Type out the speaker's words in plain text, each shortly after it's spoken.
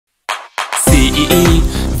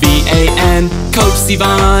G-E-E-V-A-N. Coach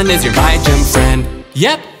Sivan is your My Gym friend.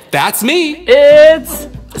 Yep, that's me. It's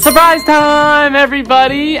surprise time,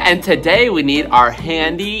 everybody! And today we need our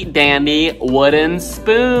handy dandy wooden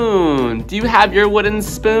spoon. Do you have your wooden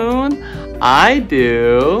spoon? I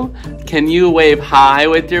do. Can you wave hi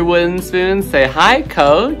with your wooden spoon? Say hi,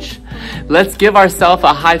 Coach. Let's give ourselves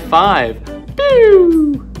a high five.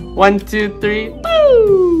 Boo! 1, 2, 3.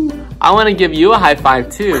 Boo! I want to give you a high five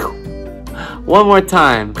too. One more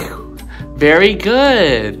time. Very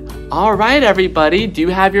good. All right, everybody. Do you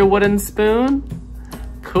have your wooden spoon?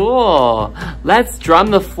 Cool. Let's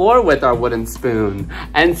drum the floor with our wooden spoon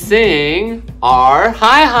and sing our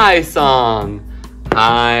hi-hi song.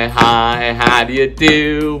 Hi, hi, how do you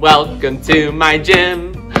do? Welcome to my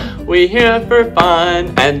gym. We're here for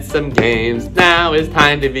fun and some games. Now it's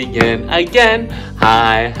time to begin again.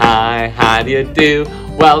 Hi, hi, how do you do?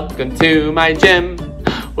 Welcome to my gym.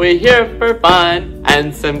 We're here for fun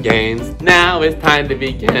and some games. Now it's time to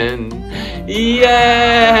begin.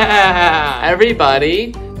 Yeah!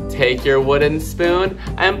 Everybody, take your wooden spoon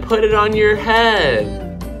and put it on your head.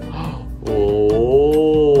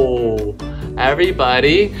 Oh!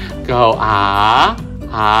 Everybody, go ah,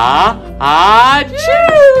 ah, ah,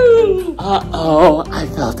 choo! Uh-oh, I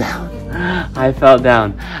fell down. I fell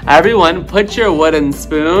down. Everyone, put your wooden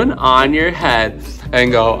spoon on your head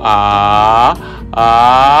and go ah,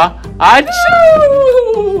 ah,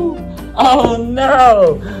 achoo! Oh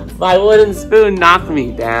no! My wooden spoon knocked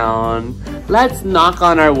me down. Let's knock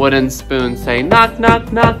on our wooden spoon. Say knock,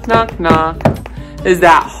 knock, knock, knock, knock. Is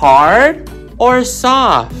that hard or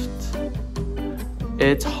soft?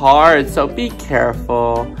 It's hard, so be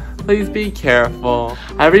careful. Please be careful.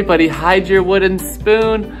 Everybody hide your wooden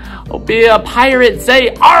spoon. Oh, be a pirate. Say,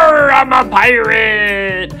 arr, I'm a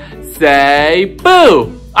pirate. Say,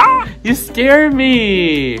 boo. Ah, you scare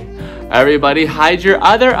me. Everybody hide your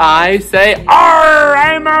other eye. Say, arr,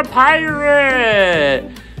 I'm a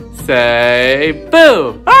pirate. Say,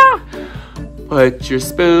 boo. Ah. Put your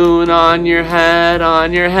spoon on your head,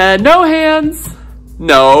 on your head. No hands.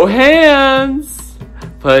 No hands.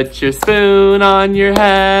 Put your spoon on your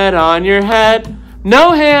head, on your head.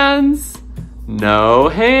 No hands. No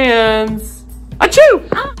hands. Achoo!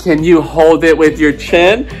 Can you hold it with your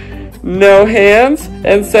chin? No hands.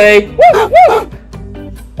 And say, woof, woof.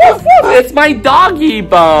 Woof, woof. It's my doggy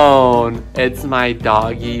bone. It's my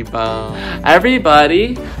doggy bone.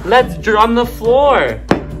 Everybody, let's drum the floor.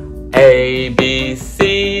 A, B,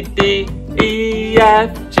 C, D, E,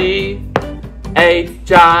 F, G,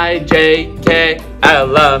 H, I, J, K,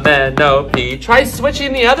 L, M, N, O, P. Try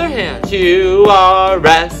switching the other hand. Q, R,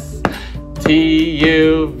 S, T,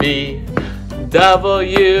 U, V,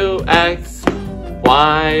 W, X,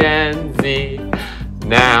 Y, and Z.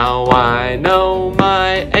 Now I know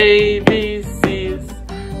my ABCs.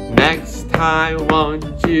 Next time,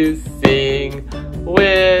 won't you sing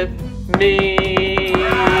with me?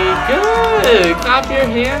 Good. Clap your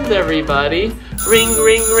hands, everybody. Ring,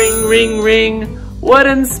 ring, ring, ring, ring.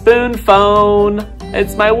 Wooden spoon phone.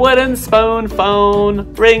 It's my wooden spoon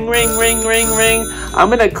phone. Ring, ring, ring, ring, ring. I'm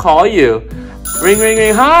gonna call you. Ring, ring,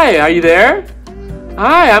 ring. Hi, are you there?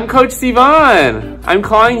 Hi, I'm Coach Sivan. I'm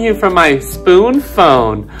calling you from my spoon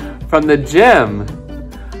phone from the gym.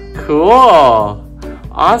 Cool.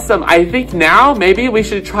 Awesome. I think now maybe we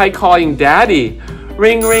should try calling Daddy.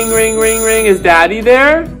 Ring, ring, ring, ring, ring. Is Daddy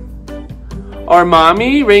there? Or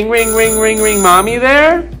Mommy? Ring, ring, ring, ring, ring. Mommy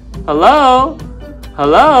there? Hello?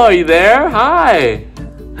 Hello, are you there? Hi.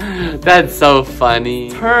 That's so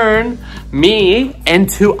funny. Turn me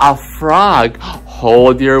into a frog.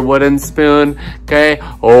 Hold your wooden spoon. Okay.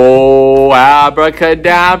 Oh,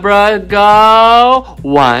 abracadabra, go.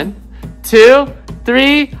 1, 2,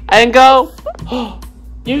 3, and go.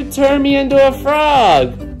 You turn me into a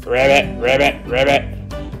frog. Ribbit, ribbit, ribbit.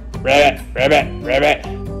 Ribbit, ribbit, ribbit.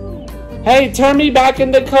 Hey, turn me back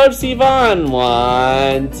into Coach Sivan.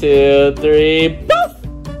 1, 2, 3, poof!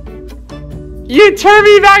 You turn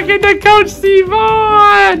me back into Coach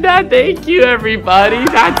Sivan! Thank you, everybody.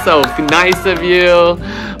 That's so nice of you.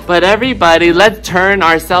 But everybody, let's turn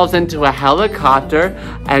ourselves into a helicopter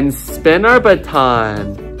and spin our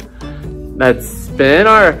baton. Let's spin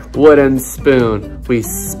our wooden spoon. We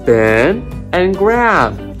spin and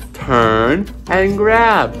grab. Turn and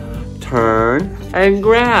grab. Turn and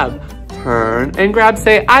grab. Turn and grab.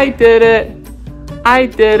 Say, I did it. I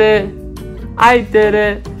did it. I did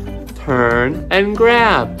it. Turn and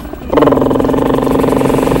grab.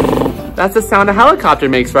 That's the sound a helicopter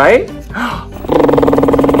makes, right?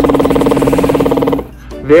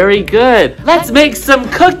 Very good. Let's make some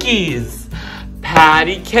cookies.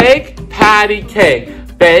 Patty cake, patty cake.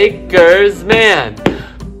 baker's man.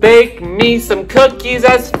 Bake me some cookies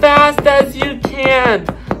as fast as you can.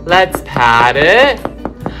 Let's pat it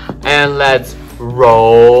and let's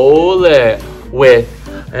roll it with,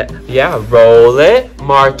 roll it,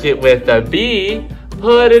 mark it with a B,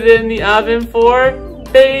 put it in the oven for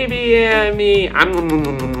baby and me.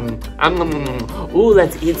 Ooh,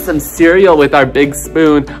 let's eat some cereal with our big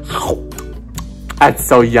spoon. That's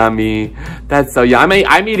so yummy. That's so yummy.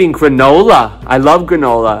 I'm eating granola. I love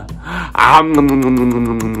granola.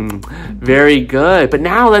 Very good. But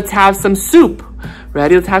now let's have some soup.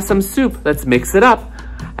 Ready? Let's have some soup. Let's mix it up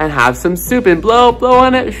and have some soup and blow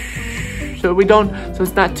on it. So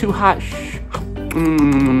it's not too hot.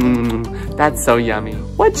 That's so yummy.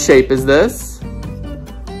 What shape is this?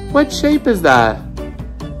 What shape is that?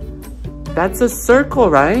 That's a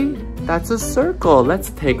circle, right? That's a circle. Let's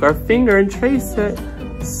take our finger and trace it.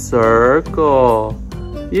 Circle.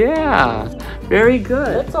 Yeah, very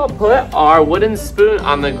good. Let's all put our wooden spoon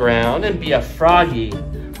on the ground and be a froggy.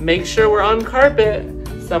 Make sure we're on carpet,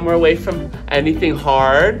 somewhere away from anything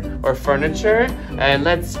hard or furniture. And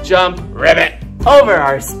let's jump ribbit over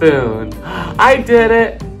our spoon. I did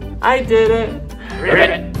it. I did it.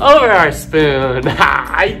 Ribbit over our spoon.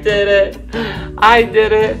 I did it. I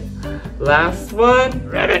did it. Last one.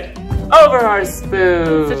 Ribbit over our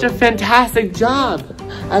spoon. Such a fantastic job.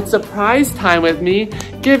 At surprise time with me,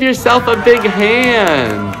 give yourself a big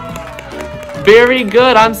hand. Very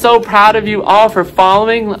good. I'm so proud of you all for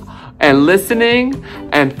following and listening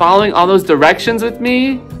and following all those directions with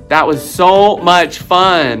me. That was so much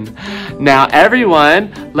fun. Now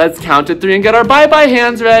everyone, let's count to 3 and get our bye-bye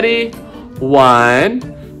hands ready.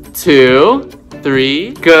 1, 2,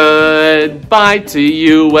 3. Goodbye to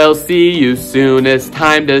you. We'll see you soon. It's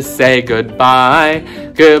time to say goodbye.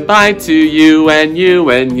 Goodbye to you and you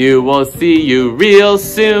and you. We'll see you real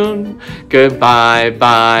soon. Goodbye,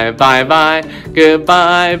 bye, bye, bye.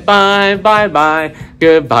 Goodbye, bye, bye, bye.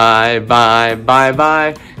 Goodbye, bye, bye,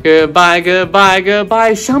 bye. Goodbye, goodbye,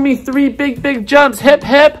 goodbye. Show me 3 big jumps. Hip,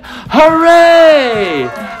 hip, hooray!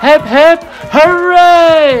 Hip, hip,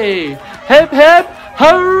 hooray! Hip, hip,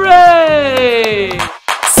 hooray!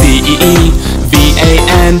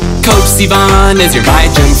 C-E-E-V-A-N, Coach Sivan is your high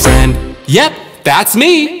jump friend. Yep, that's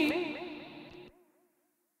me.